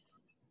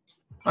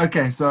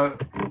Okay, so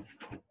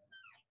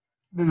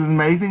this is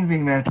amazing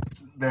thing that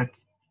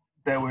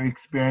we're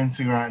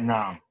experiencing right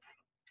now,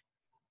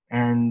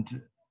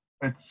 and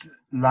it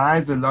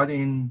lies a lot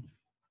in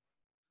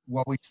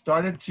what we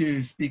started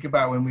to speak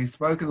about when we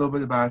spoke a little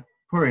bit about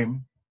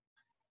Purim,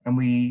 and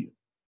we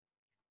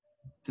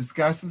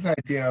discussed this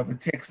idea of a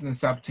text and a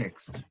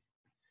subtext,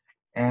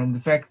 and the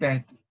fact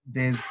that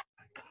there's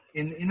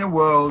in a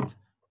world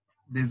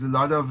there's a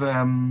lot of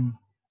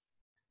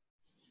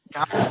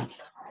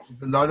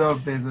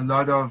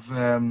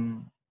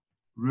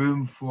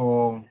room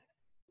for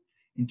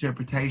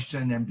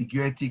interpretation,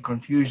 ambiguity,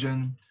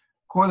 confusion.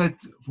 Call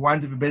it, for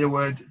want of a better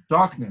word,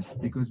 darkness,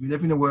 because we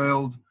live in a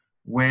world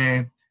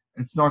where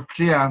it's not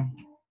clear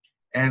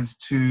as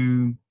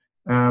to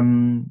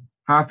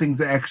how things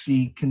are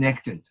actually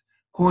connected.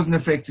 Cause and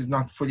effect is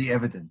not fully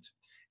evident.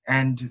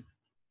 And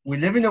we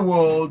live in a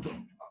world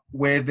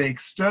where the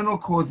external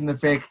cause and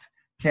effect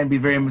can be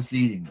very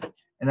misleading.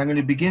 And I'm going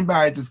to begin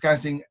by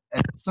discussing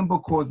a simple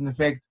cause and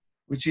effect,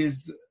 which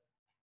is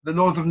the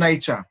laws of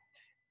nature,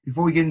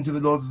 before we get into the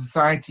laws of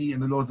society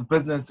and the laws of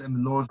business and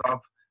the laws of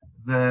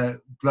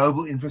the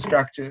global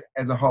infrastructure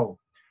as a whole.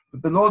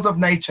 But the laws of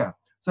nature.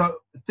 So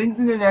things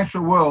in the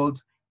natural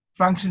world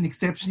function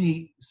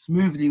exceptionally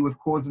smoothly with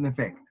cause and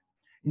effect.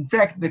 In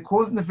fact, the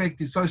cause and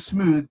effect is so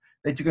smooth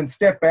that you can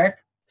step back,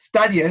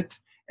 study it,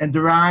 and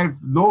derive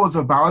laws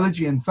of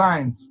biology and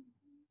science.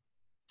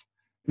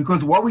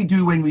 Because what we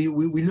do when we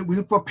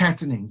look for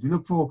patternings, we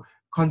look for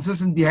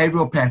consistent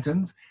behavioral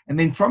patterns, and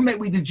then from that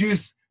we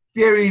deduce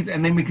theories,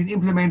 and then we can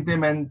implement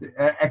them and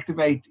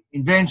activate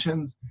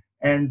inventions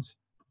and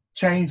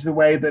change the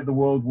way that the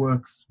world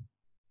works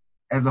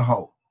as a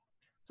whole.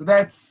 So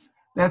that's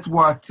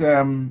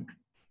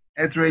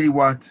really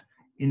what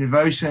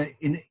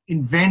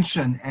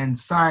invention and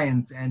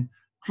science and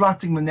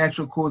plotting the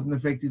natural cause and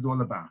effect is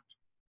all about.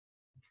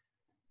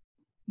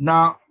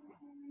 Now,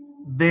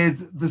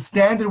 there's the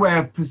standard way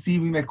of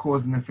perceiving that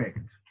cause and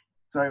effect.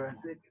 Sorry, one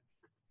second.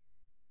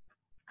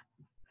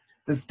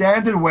 The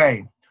standard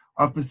way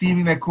of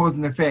perceiving that cause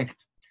and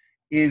effect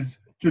is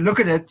to look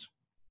at it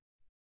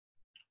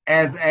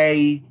as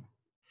a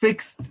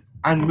fixed,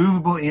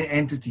 unmovable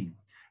entity,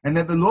 and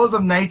that the laws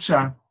of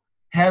nature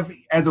have,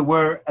 as it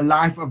were, a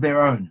life of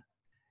their own,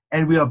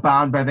 and we are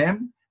bound by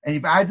them. And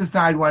if I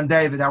decide one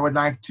day that I would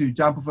like to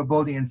jump off a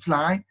building and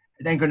fly,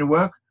 it ain't going to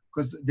work,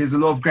 because there's a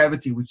law of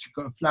gravity which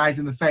flies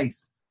in the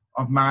face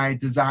of my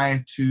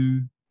desire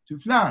to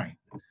fly.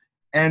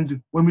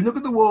 And when we look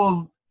at the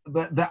world,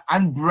 the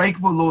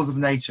unbreakable laws of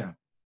nature,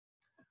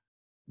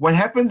 what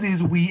happens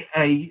is we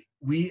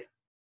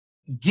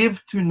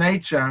give to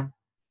nature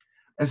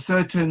a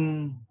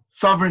certain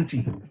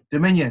sovereignty,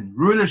 dominion,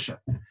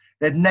 rulership,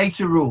 that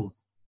nature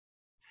rules.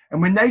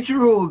 And when nature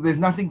rules, there's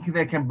nothing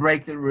that can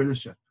break that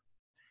rulership.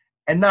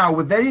 And now,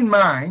 with that in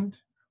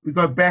mind, we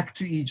go back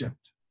to Egypt.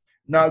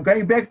 Now,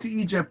 going back to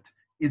Egypt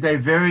is a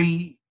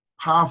very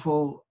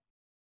powerful,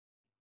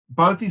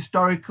 both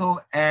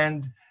historical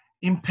and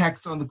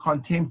impacts on the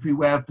contemporary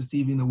way of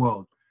perceiving the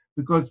world.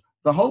 Because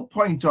the whole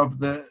point of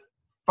the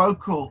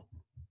focal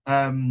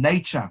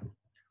nature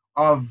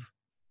of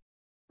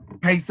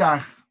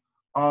Pesach,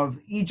 of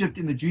Egypt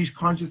in the Jewish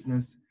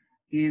consciousness,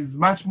 is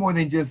much more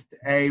than just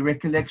a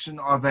recollection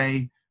of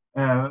a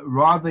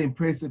rather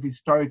impressive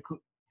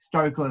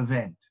historical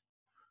event.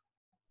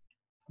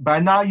 By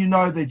now you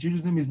know that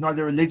Judaism is not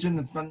a religion,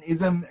 it's not an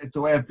ism, it's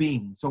a way of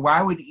being. So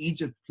why would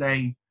Egypt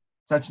play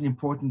such an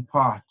important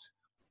part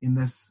in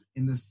this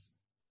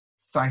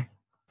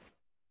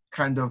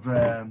kind of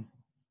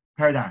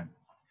paradigm?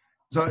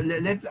 So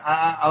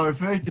I'll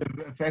refer to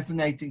a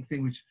fascinating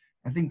thing which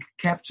I think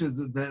captures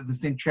the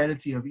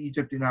centrality of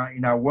Egypt in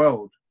our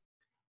world.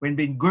 When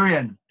Ben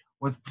Gurion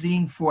was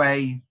pleading for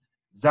a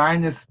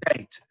Zionist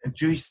state, a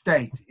Jewish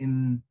state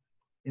in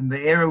the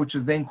era which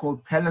was then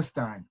called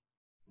Palestine,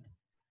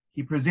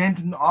 he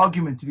presented an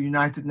argument to the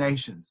United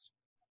Nations.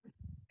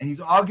 And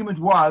his argument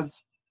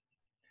was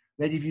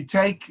that if you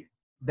take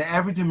the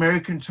average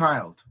American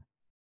child,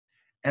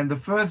 and the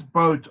first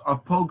boat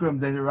of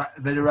pilgrims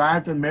that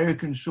arrived on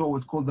American shore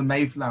was called the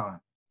Mayflower,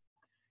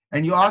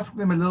 and you ask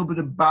them a little bit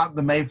about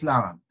the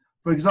Mayflower.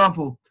 For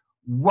example,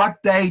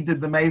 what day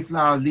did the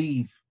Mayflower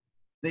leave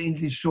the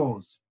English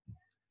shores?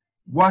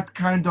 What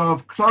kind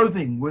of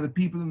clothing were the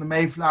people in the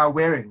Mayflower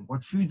wearing?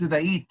 What food did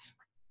they eat?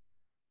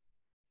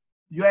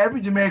 Your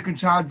average American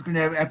child is going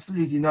to have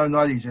absolutely no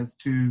knowledge as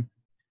to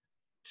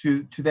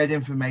that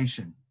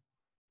information.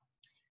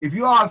 If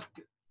you ask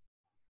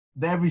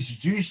the average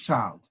Jewish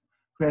child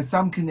who has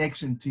some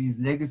connection to his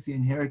legacy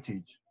and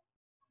heritage,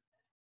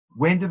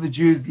 when did the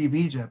Jews leave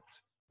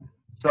Egypt?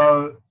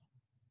 So,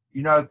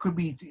 it could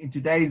be in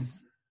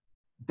today's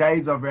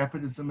days of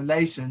rapid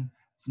assimilation,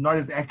 it's not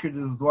as accurate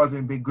as it was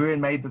when Ben Gurion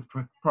made this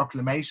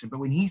proclamation. But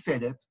when he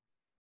said it,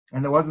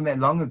 and it wasn't that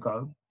long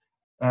ago,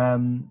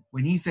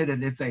 when he said it,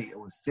 let's say it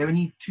was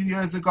 72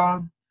 years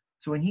ago.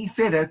 So when he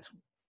said it,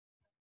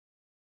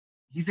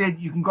 he said,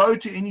 you can go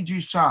to any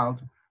Jewish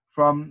child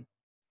from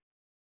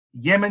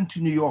Yemen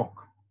to New York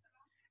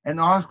and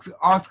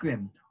ask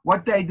them,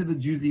 what day did the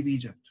Jews leave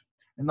Egypt?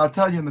 And they'll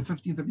tell you on the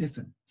 15th of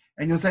Nisan.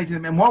 And you'll say to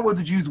them, and what were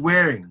the Jews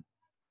wearing?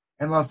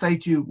 And they'll say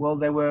to you, well,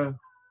 they were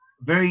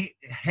very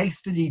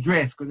hastily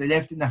dressed because they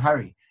left in a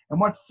hurry. And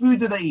what food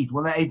did they eat?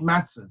 Well, they ate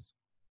matzahs.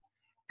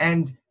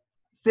 And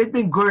said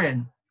Ben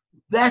Gurion,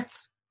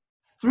 that's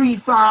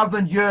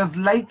 3,000 years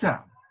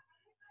later.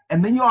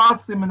 And then you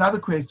ask them another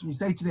question. You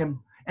say to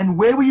them, and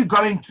where were you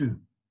going to?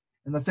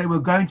 And they'll say, we're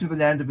going to the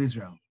land of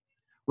Israel.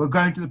 We're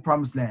going to the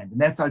promised land.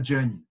 And that's our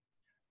journey.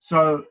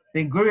 So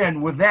Ben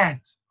Gurion, with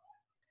that,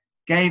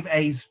 gave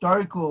a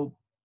historical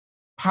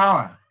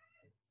power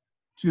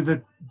to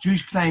the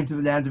Jewish claim to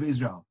the land of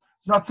Israel.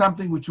 It's not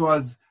something which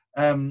was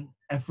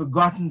a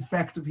forgotten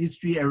fact of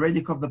history, a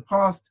relic of the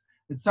past.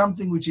 It's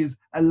something which is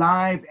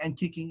alive and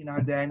kicking in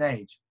our day and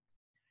age.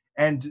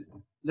 And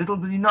little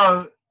did he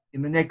know,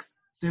 in the next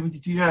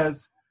 72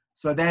 years,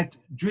 so that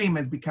dream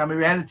has become a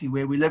reality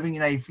where we're living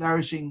in a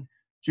flourishing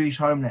Jewish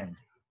homeland.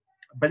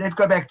 But let's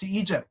go back to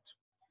Egypt.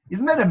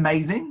 Isn't that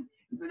amazing?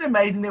 Isn't it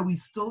amazing that we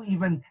still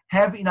even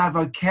have in our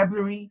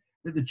vocabulary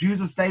that the Jews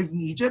were slaves in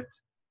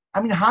Egypt?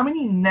 I mean, how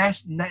many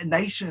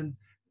nations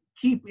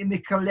keep in their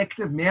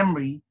collective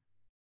memory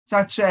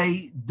such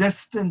a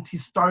distant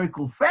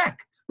historical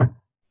fact?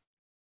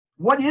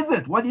 What is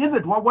it? What is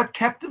it? What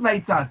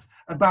captivates us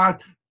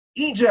about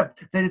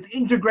Egypt, that it's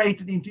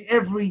integrated into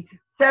every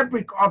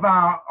fabric of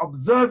our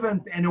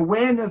observance and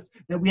awareness,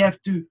 that we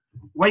have to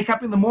wake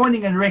up in the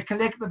morning and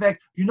recollect the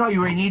fact, you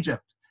were in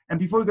Egypt. And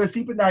before we go to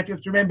sleep at night, you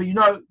have to remember,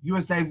 you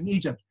were slaves in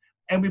Egypt.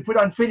 And we put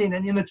on tefillin,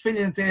 and in the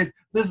tefillin it says,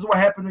 this is what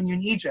happened when you're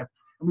in Egypt.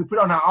 And we put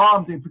on our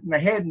arms, and we put in the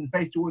head and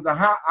face towards our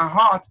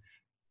heart,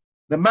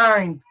 the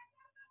mind,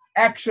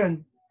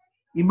 action,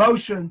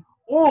 emotion,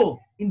 all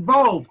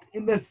involved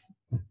in this.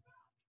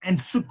 And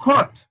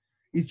Sukkot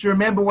is to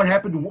remember what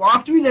happened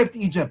after we left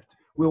Egypt.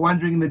 We're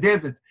wandering in the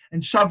desert.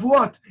 And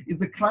Shavuot is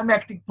the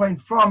climactic point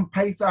from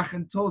Pesach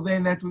until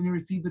then. That's when we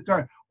receive the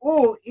Torah.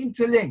 All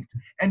interlinked.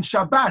 And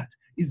Shabbat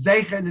is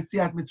Zeicher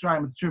L'Tziat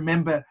Mitzrayim. It's to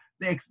remember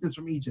the exodus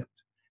from Egypt.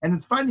 And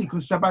it's funny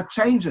because Shabbat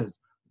changes.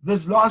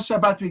 This last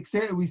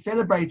Shabbat we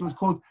celebrate was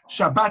called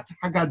Shabbat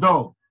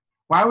Hagadol.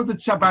 Why was it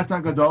Shabbat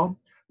Hagadol?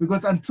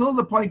 Because until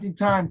the point in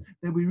time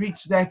that we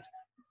reached that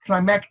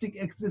climactic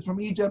exodus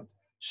from Egypt,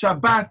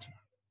 Shabbat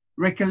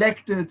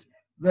recollected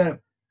the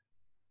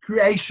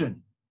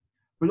creation.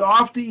 But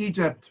after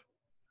Egypt,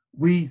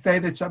 we say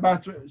that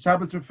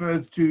Shabbat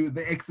refers to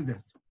the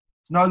Exodus.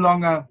 It's no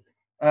longer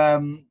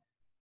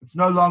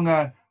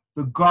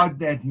the God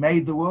that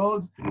made the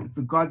world. It's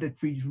the God that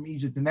freed you from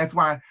Egypt. And that's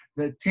why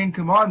the 10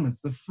 Commandments,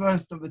 the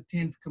first of the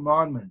 10th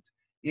commandment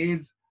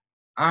is,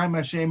 I'm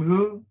Hashem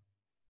who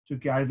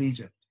took you out of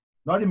Egypt.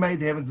 Not who made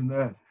the heavens and the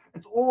earth.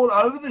 It's all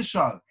over the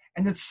show.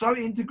 And it's so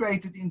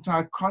integrated into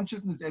our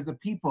consciousness as a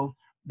people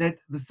that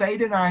the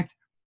Seder night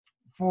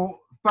for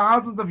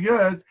thousands of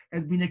years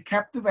has been a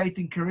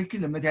captivating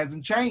curriculum that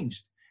hasn't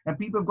changed. And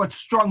people have got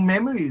strong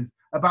memories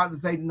about the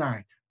Seder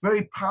night,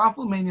 very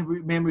powerful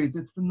memories.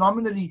 It's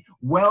phenomenally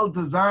well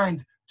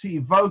designed to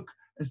evoke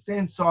a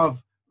sense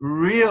of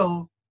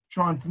real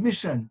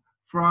transmission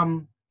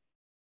from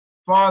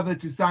father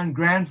to son,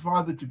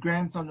 grandfather to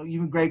grandson, or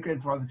even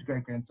great-grandfather to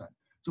great-grandson.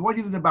 So what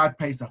is it about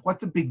Pesach?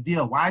 What's a big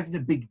deal? Why is it a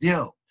big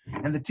deal?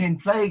 And the 10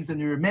 plagues, and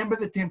you remember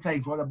the 10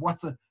 plagues.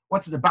 What's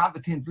it about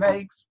the 10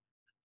 plagues?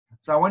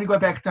 So I want to go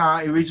back to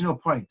our original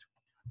point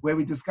where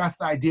we discussed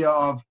the idea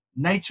of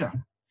nature.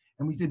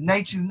 And we said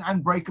nature is an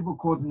unbreakable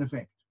cause and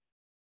effect.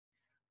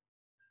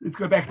 Let's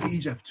go back to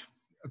Egypt.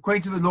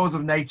 According to the laws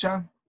of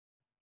nature,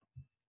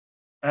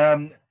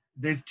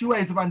 there's two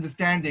ways of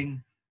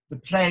understanding the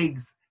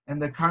plagues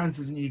and the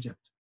occurrences in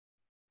Egypt.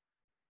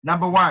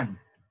 Number one,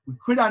 we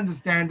could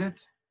understand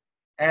it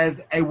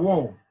as a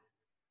war.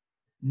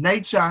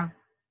 Nature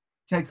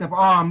takes up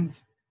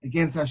arms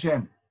against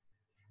Hashem.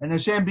 And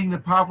Hashem, being the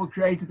powerful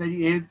creator that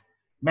he is,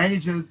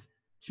 manages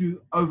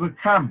to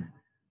overcome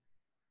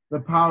the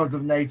powers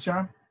of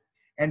nature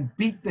and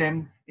beat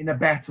them in a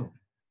battle.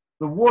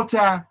 The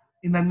water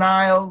in the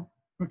Nile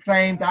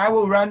proclaimed, I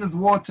will run as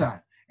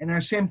water. And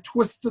Hashem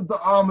twisted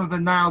the arm of the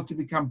Nile to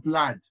become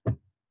blood.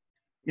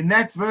 In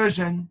that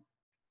version,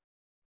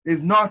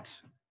 there's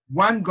not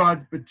one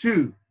God, but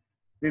two.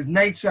 There's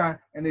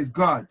nature and there's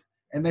God.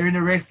 And they're in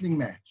a wrestling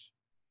match.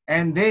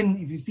 And then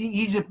if you see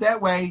Egypt that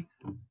way,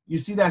 you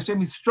see that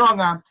Hashem is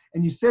stronger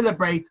and you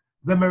celebrate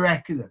the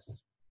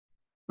miraculous.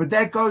 But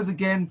that goes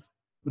against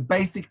the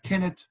basic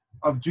tenet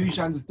of Jewish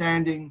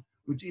understanding,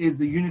 which is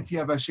the unity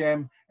of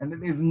Hashem, and that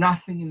there's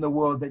nothing in the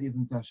world that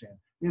isn't Hashem.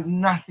 There's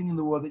nothing in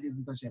the world that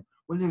isn't Hashem.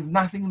 Well, there's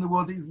nothing in the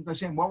world that isn't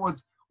Hashem. What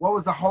was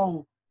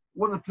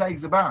the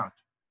plagues about?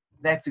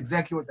 That's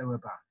exactly what they were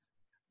about.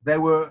 They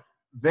were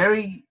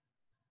very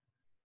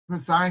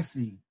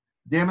precisely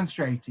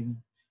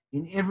demonstrating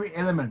in every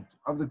element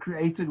of the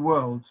created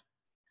world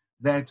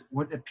that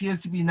what appears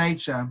to be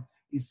nature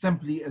is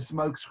simply a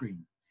smokescreen.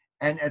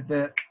 And at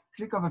the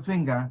click of a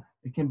finger,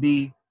 it can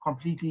be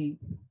completely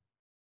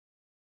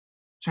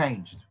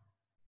changed,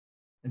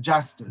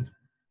 adjusted.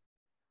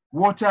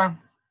 Water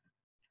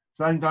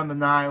flowing down the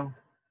Nile,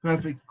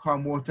 perfect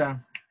calm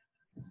water.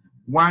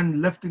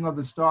 one lifting of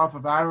the staff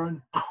of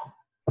Aaron,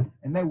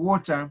 and that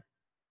water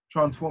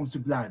transforms to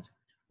blood.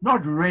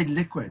 Not red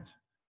liquid,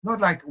 not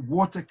like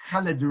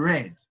water-colored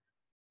red,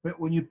 but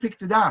when you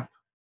picked it up,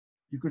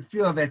 you could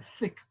feel that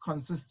thick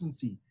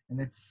consistency and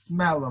that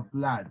smell of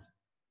blood.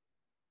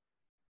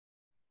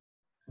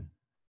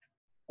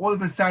 All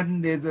of a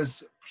sudden, there's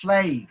this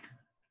plague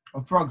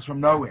of frogs from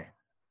nowhere.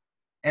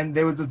 And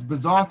there was this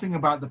bizarre thing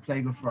about the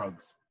plague of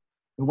frogs.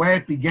 The way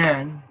it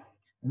began,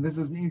 and this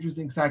is an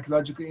interesting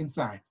psychological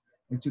insight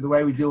into the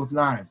way we deal with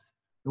lives.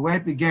 The way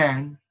it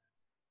began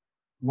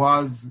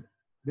was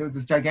there was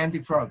this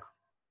gigantic frog,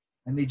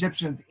 and the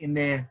Egyptians, in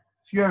their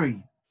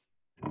fury,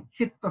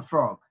 hit the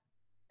frog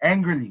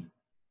angrily.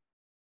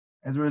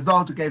 As a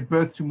result, it gave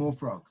birth to more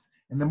frogs.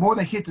 And the more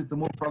they hit it, the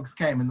more frogs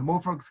came. And the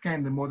more frogs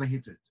came, the more they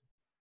hit it.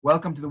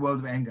 Welcome to the world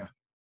of anger.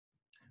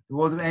 The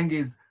world of anger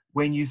is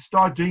when you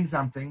start doing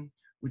something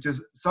which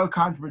is so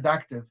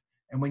counterproductive,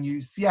 and when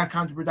you see how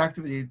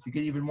counterproductive it is, you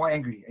get even more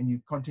angry and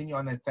you continue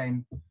on that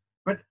same.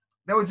 But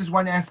that was just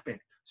one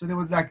aspect. So there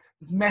was like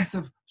this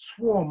massive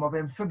swarm of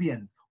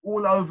amphibians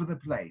all over the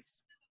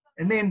place.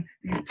 And then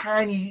these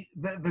tiny,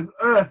 the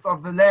earth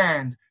of the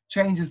land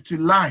changes to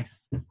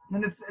lice.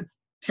 And it's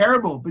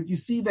terrible, but you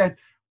see that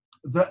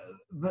the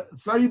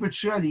slowly but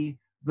surely,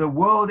 the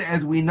world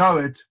as we know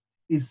it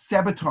is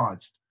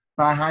sabotaged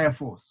by a higher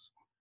force.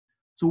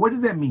 So what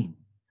does that mean?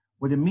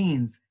 What it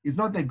means is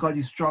not that God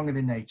is stronger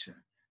than nature.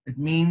 It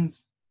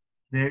means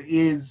there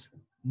is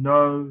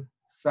no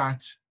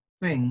such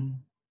thing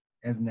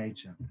as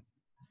nature.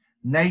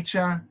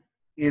 Nature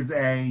is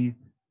an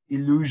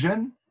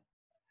illusion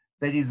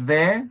that is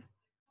there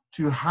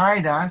to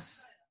hide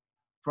us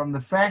from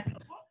the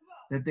fact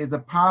that there's a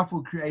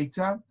powerful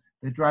creator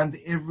that runs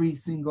every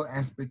single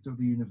aspect of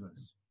the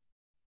universe.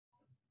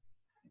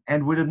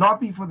 And would it not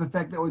be for the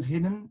fact that it was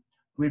hidden,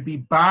 we'd be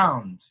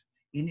bound,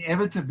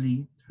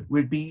 inevitably,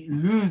 we'd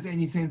lose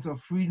any sense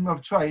of freedom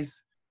of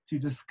choice to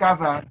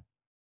discover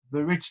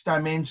the rich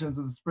dimensions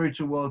of the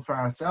spiritual world for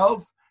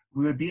ourselves.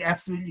 We would be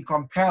absolutely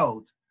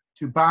compelled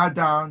to bow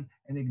down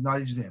and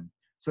acknowledge them.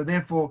 So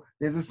therefore,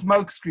 there's a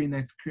smoke screen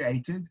that's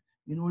created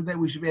in order that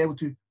we should be able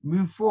to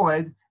move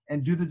forward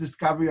and do the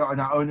discovery on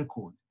our own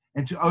accord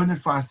and to own it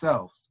for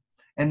ourselves.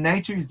 And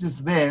nature is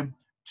just there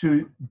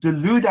to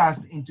delude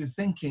us into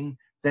thinking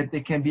that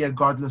there can be a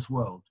godless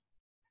world.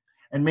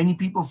 And many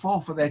people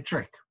fall for that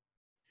trick.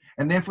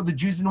 And therefore the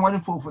Jews didn't want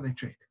to fall for that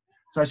trick.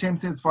 So Hashem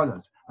says as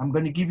follows: I'm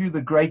going to give you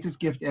the greatest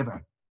gift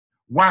ever.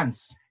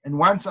 Once, and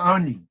once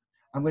only,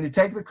 I'm going to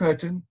take the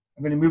curtain,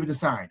 I'm going to move it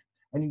aside,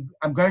 and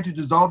I'm going to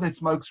dissolve that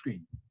smoke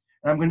screen.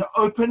 And I'm going to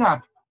open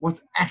up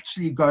what's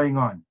actually going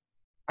on.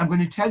 I'm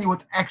going to tell you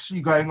what's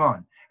actually going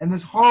on. And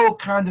this whole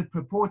kind of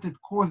purported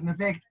cause and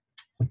effect,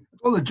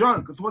 it's all a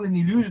joke, it's all an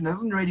illusion, it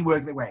doesn't really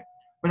work that way.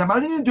 But I'm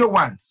only going to do it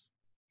once.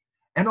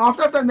 And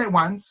after I've done that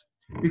once,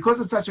 because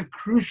it's such a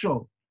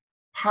crucial,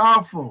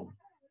 powerful,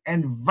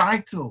 and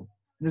vital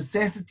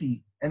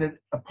necessity, and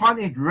upon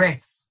it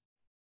rests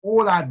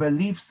all our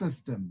belief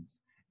systems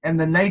and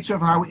the nature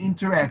of how we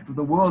interact with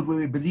the world where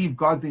we believe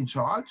God's in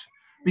charge,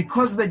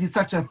 because that is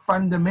such a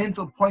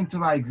fundamental point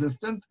of our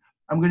existence,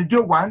 I'm going to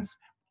do it once,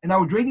 and I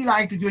would really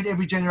like to do it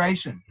every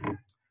generation.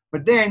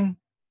 But then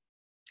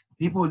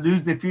people will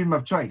lose their freedom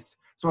of choice.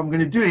 So what I'm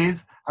going to do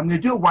is, I'm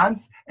going to do it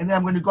once, and then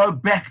I'm going to go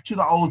back to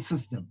the old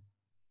system.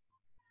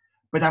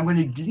 But I'm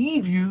going to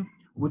leave you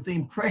with the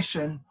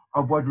impression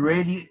of what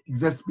really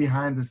exists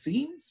behind the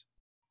scenes.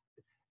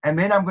 And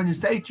then I'm going to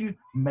say to you,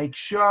 make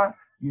sure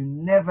you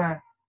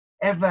never,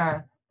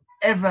 ever,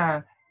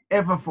 ever,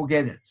 ever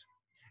forget it.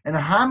 And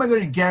how am I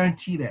going to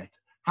guarantee that?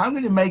 How am I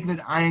going to make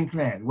that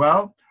ironclad?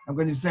 Well, I'm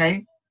going to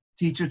say,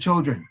 teach your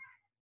children.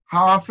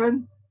 How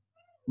often?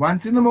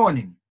 Once in the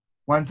morning,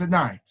 once at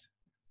night.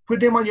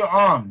 Put them on your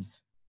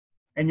arms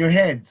and your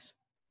heads,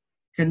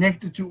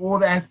 connected to all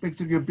the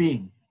aspects of your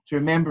being, to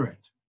remember it.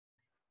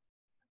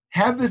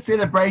 Have the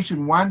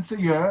celebration once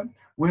a year,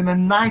 when the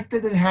night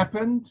that it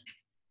happened,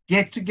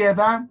 get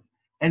together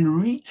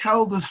and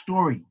retell the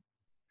story.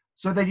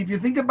 So that if you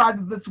think about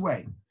it this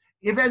way,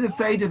 if at a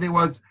Seder there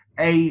was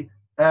a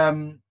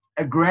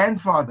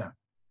grandfather,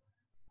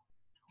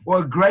 or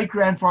a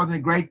great-grandfather and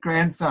a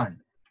great-grandson,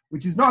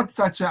 which is not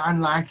such an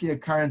unlikely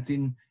occurrence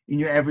in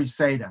your average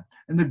Seder,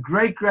 and the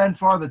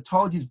great-grandfather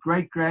told his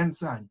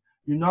great-grandson,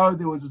 you know,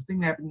 there was this thing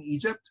that happened in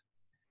Egypt.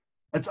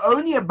 It's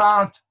only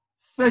about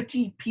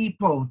 30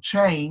 people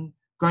chain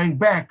going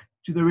back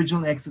to the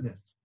original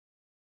Exodus.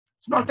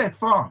 It's not that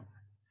far.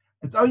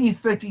 It's only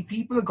 30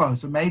 people ago,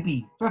 so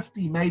maybe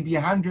 50, maybe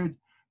 100.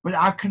 But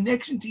our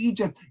connection to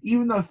Egypt,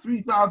 even though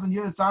 3,000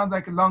 years sounds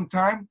like a long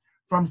time,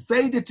 from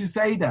Seder to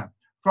Seder,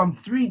 from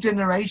 3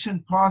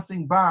 generations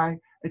passing by,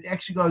 it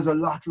actually goes a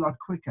lot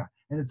quicker.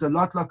 And it's a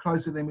lot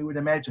closer than we would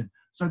imagine.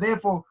 So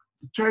therefore,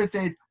 the Torah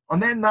said,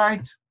 on that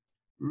night,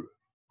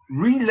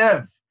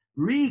 relive,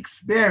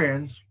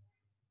 re-experience,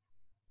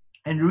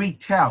 and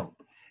retell.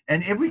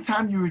 And every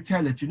time you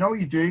retell it, you know what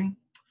you're doing?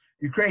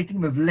 You're creating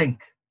this link,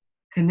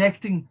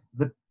 connecting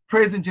the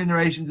present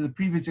generation to the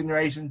previous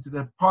generation, to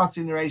the past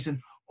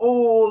generation,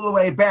 all the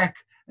way back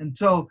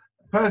until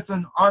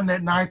person on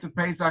that night of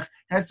Pesach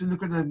has to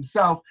look at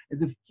himself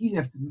as if he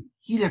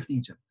left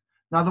Egypt.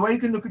 Now, the way you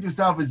can look at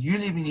yourself as you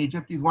leaving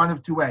Egypt is one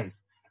of two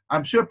ways.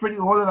 I'm sure pretty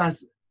all of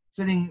us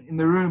sitting in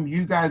the room,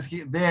 you guys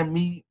here, there,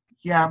 me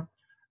here,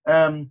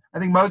 I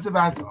think most of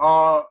us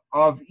are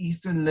of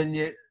Eastern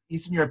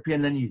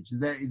European lineage.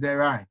 Is that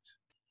right?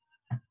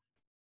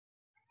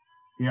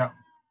 Yeah.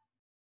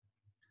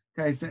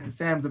 Okay,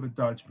 Sam's a bit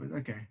dodgy, but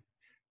okay.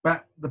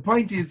 But the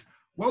point is,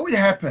 what would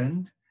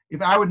happen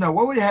if I would know?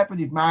 What would happen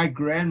if my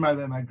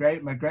grandmother, my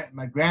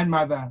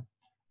grandmother,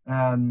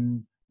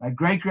 my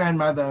great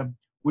grandmother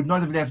would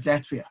not have left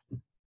Latvia?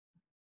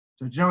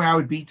 So do you know where I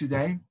would be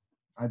today?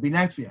 I'd be in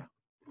Latvia.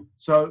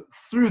 So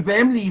through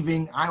them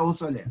leaving, I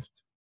also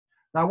left.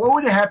 Now, what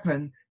would have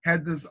happened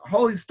had this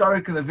whole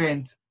historical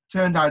event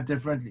turned out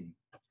differently?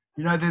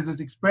 You know, there's this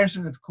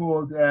expression that's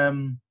called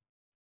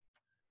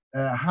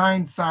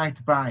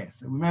hindsight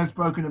bias. We may have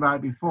spoken about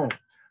it before.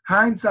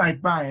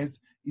 Hindsight bias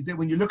is that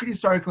when you look at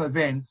historical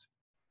events,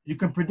 you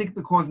can predict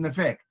the cause and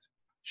effect.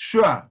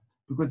 Sure,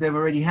 because they've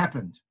already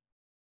happened.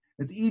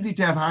 It's easy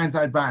to have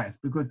hindsight bias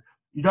because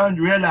you don't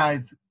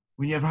realize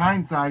when you have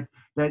hindsight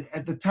that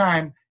at the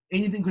time,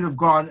 anything could have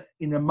gone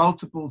in a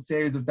multiple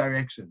series of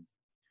directions.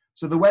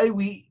 So the way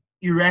we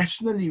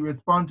irrationally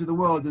respond to the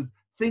world is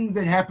things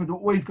that happened are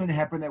always going to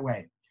happen that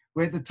way.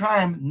 Where at the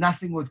time,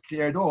 nothing was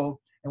clear at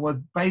all and was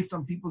based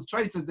on people's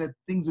choices that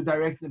things were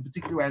directed in a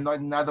particular way and not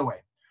in another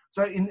way.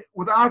 So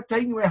without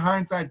taking away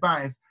hindsight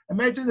bias,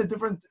 imagine a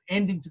different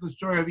ending to the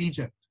story of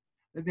Egypt.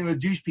 That there were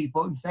Jewish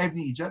people enslaved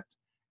in Egypt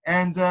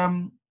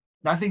and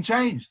nothing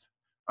changed.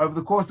 Over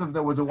the course of,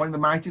 there was one of the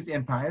mightiest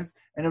empires,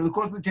 and over the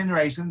course of the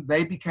generations,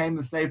 they became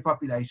the slave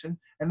population,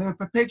 and they were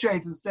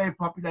perpetuated the slave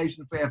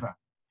population forever.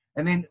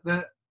 And then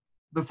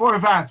the four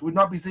of us would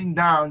not be sitting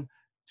down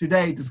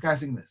today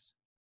discussing this.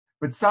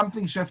 But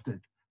something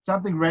shifted,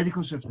 something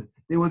radical shifted.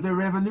 There was a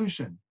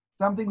revolution,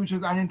 something which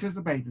was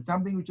unanticipated,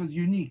 something which was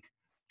unique,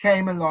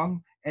 came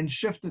along and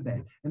shifted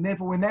that. And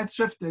therefore, when that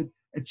shifted,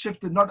 it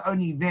shifted not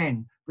only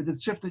then, but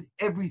it's shifted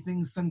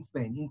everything since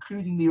then,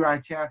 including me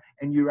right here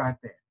and you right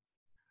there.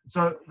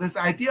 So this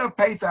idea of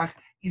Pesach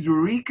is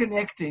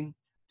reconnecting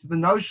to the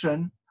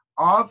notion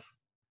of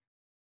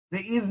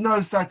there is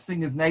no such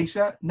thing as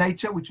nature,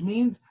 which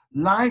means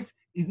life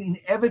is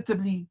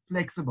inevitably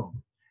flexible.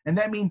 And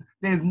that means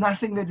there's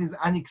nothing that is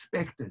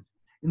unexpected.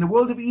 In the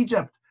world of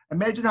Egypt,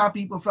 imagine how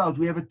people felt.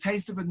 We have a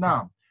taste of it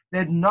now. They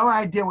had no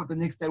idea what the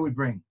next day would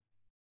bring.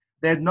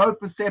 They had no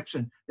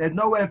perception. They had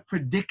no way of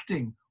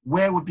predicting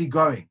where it would be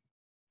going.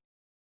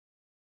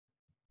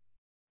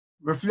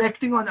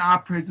 Reflecting on our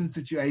present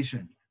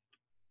situation,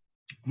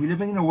 we're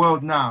living in a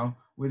world now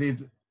where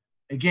there's,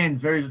 again,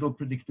 very little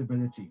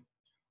predictability.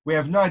 We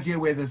have no idea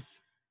where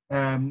this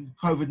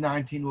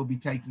COVID-19 will be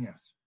taking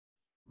us.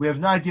 We have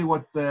no idea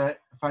what the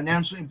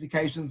financial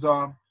implications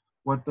are,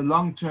 what the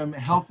long-term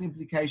health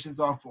implications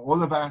are for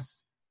all of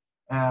us.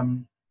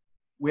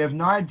 We have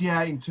no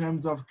idea in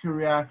terms of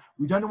career.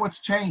 We don't know what's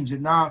changed.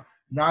 And now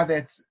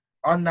that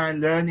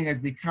online learning has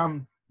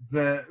become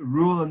the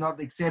rule and not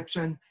the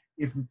exception,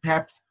 if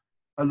perhaps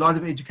a lot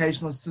of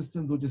educational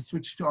systems will just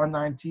switch to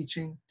online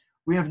teaching,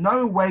 we have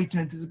no way to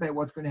anticipate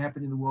what's going to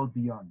happen in the world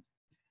beyond.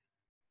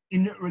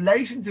 In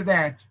relation to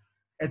that,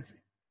 it's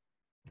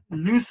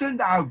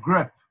loosened our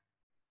grip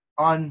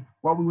on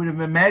what we would have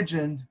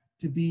imagined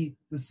to be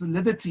the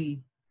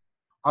solidity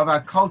of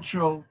our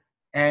cultural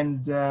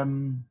and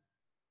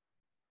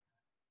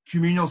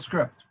communal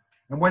script.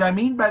 And what I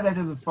mean by that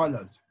is as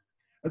follows.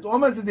 It's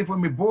almost as if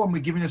when we're born, we're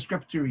given a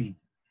script to read.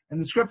 And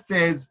the script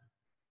says,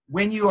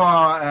 when you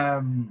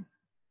are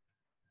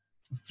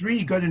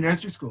 3, go to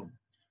nursery school.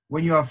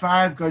 When you are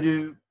 5, go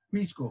to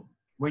preschool.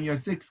 When you're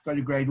 6, go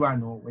to grade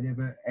 1 or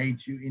whatever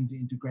age you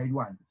into grade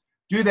 1.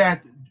 Do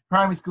that,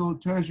 primary school,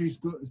 tertiary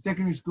school,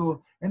 secondary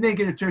school, and then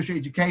get a tertiary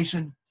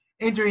education,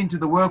 enter into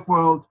the work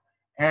world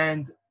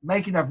and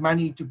make enough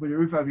money to put a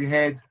roof over your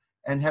head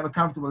and have a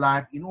comfortable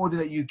life in order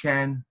that you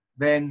can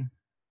then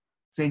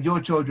send your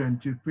children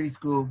to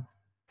preschool,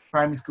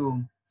 primary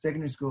school,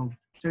 secondary school,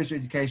 tertiary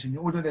education in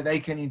order that they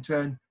can in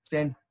turn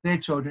send their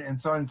children and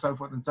so on and so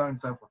forth and so on and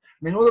so forth.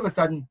 And then all of a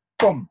sudden,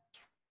 boom,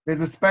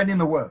 there's a span in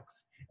the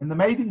works. And the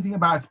amazing thing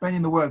about a span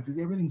in the works is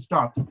everything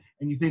stops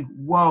and you think,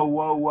 whoa,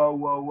 whoa, whoa,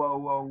 whoa, whoa,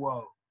 whoa,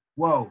 whoa,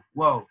 whoa,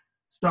 whoa,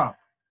 stop,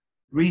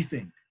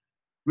 rethink.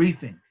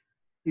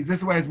 Is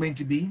this the way it's meant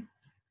to be?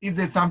 Is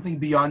there something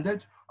beyond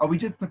it? Are we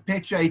just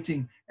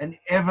perpetuating an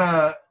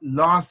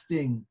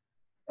everlasting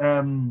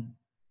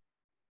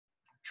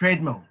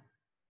treadmill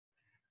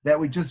that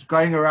we're just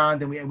going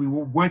around and we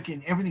were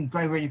working, everything's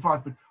going really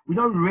fast, but we're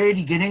not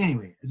really getting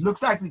anywhere. It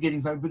looks like we're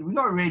getting something, but we're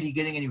not really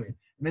getting anywhere.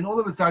 And then all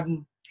of a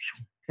sudden,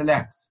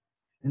 collapse.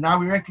 And now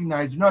we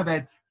recognize,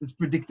 that this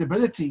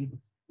predictability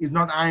is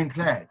not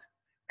ironclad.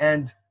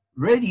 And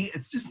really,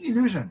 it's just an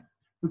illusion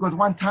because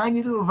one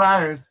tiny little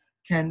virus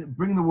can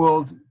bring the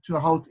world to a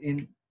halt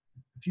in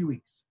a few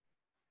weeks.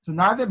 So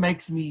now that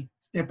makes me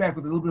step back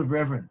with a little bit of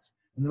reverence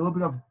and a little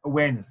bit of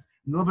awareness,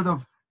 and a little bit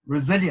of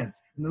resilience,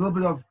 and a little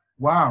bit of,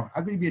 wow,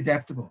 I'm going to be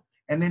adaptable.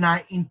 And then I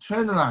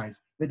internalize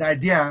that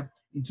idea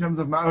in terms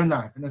of my own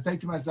life. And I say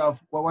to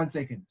myself, well, one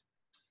second.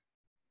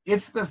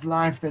 If this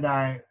life that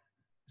I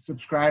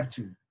subscribe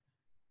to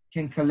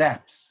can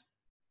collapse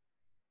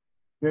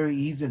very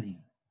easily,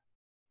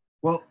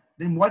 well,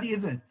 then what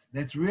is it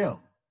that's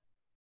real?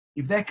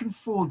 If that can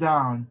fall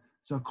down,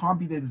 so it can't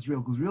be that it's real,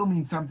 because real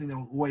means something that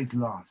will always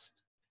last.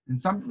 And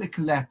something that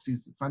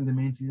collapses is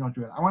fundamentally not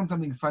real. I want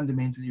something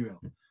fundamentally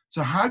real.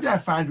 So how do I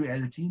find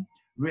reality?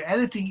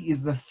 Reality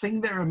is the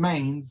thing that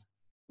remains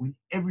when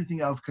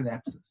everything else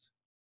collapses.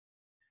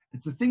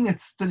 It's a thing that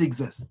still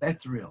exists.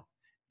 That's real.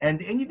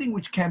 And anything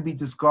which can be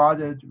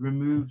discarded,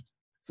 removed,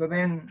 so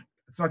then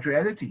it's not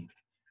reality.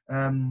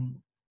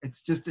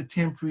 It's just a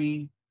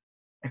temporary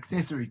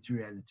accessory to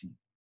reality.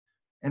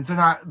 And so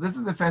now this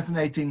is a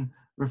fascinating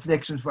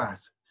reflection for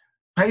us.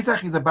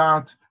 Pesach is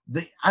about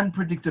the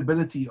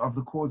unpredictability of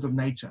the cause of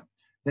nature,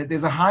 that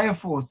there's a higher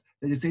force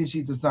that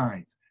essentially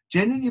decides.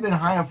 Generally, that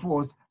higher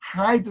force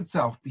hides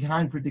itself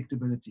behind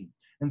predictability.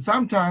 And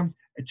sometimes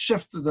it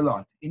shifts it a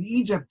lot. In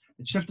Egypt,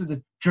 it shifted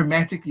it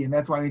dramatically, and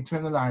that's why we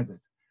internalize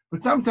it.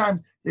 But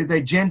sometimes there's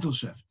a gentle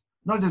shift,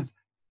 not as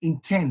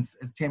intense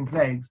as 10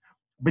 plagues,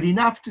 but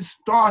enough to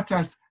start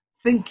us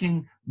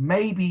thinking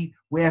maybe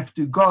we have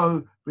to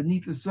go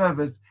beneath the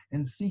surface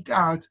and seek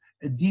out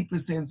a deeper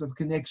sense of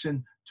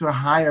connection to a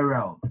higher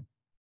realm.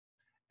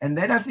 And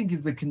that, I think,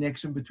 is the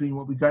connection between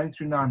what we're going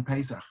through now and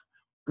Pesach.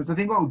 Because I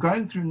think what we're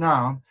going through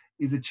now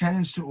is a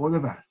challenge to all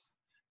of us.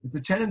 It's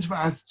a challenge for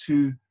us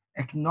to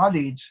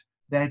acknowledge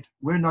that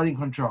we're not in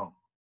control.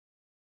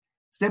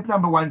 Step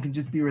number one can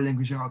just be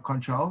relinquishing our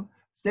control.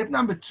 Step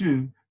number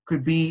two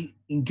could be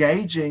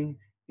engaging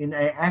in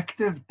an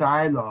active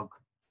dialogue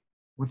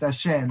with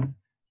Hashem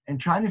and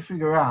trying to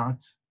figure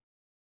out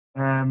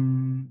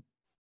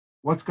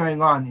what's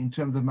going on in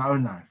terms of my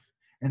own life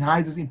and how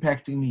is this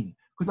impacting me.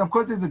 Because of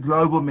course there's a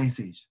global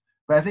message,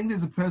 but I think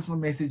there's a personal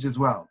message as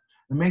well.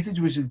 A message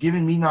which has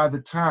given me now the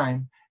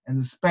time and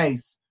the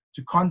space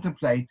to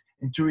contemplate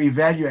and to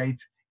reevaluate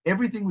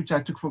everything which I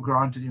took for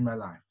granted in my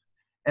life.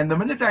 And the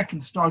minute I can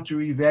start to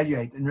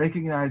reevaluate and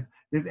recognize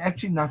there's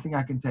actually nothing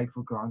I can take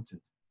for granted.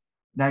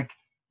 Like,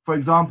 for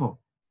example,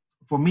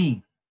 for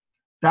me,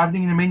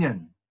 davening in a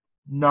minyan,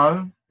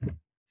 no.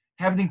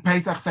 Having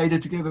Pesach Seder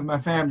together with my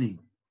family,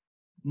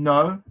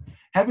 no.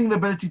 Having the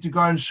ability to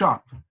go and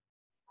shop,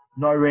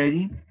 not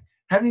really.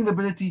 Having the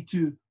ability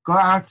to go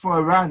out for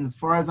a run as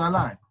far as I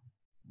like,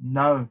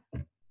 no.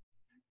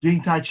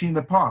 Doing Tai Chi in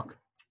the park,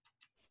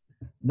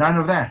 none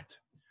of that.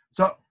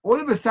 So all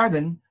of a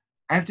sudden,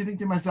 I have to think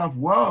to myself,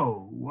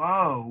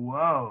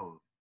 whoa.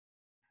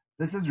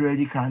 This is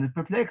really kind of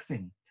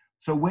perplexing.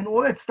 So when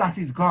all that stuff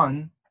is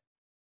gone,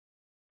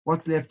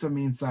 what's left of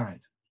me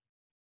inside?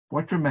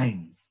 What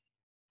remains?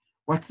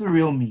 What's the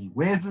real me?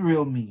 Where's the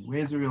real me?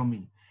 Where's the real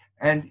me?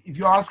 And if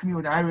you ask me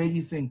what I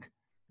really think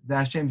that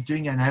Hashem's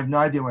doing, and I have no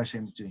idea what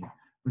Hashem's doing,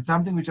 but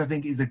something which I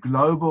think is a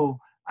global,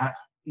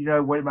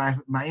 what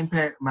my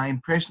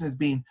impression has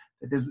been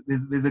that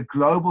there's a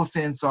global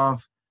sense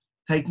of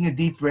taking a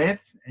deep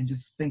breath and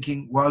just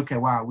thinking, we're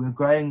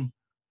going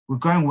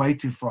way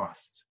too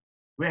fast.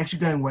 We're actually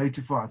going way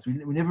too fast. We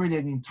never really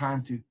had any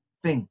time to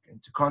think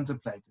and to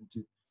contemplate and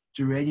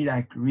to really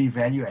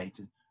reevaluate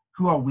it.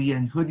 Who are we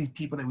and who are these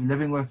people that we're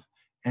living with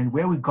and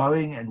where we're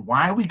going and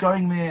why are we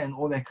going there and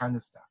all that kind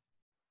of stuff.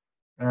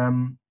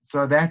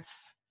 So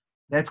that's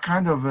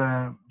kind of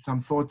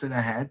some thoughts that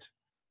I had.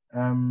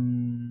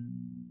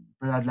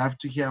 But I'd love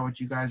to hear what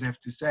you guys have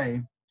to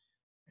say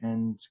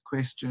and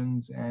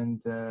questions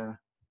and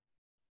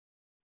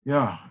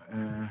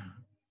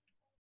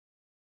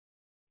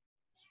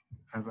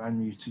I've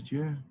unmuted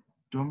you.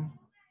 Dum.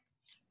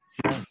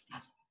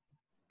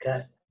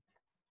 Okay.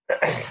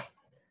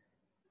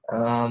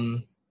 What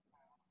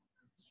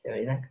do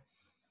you think?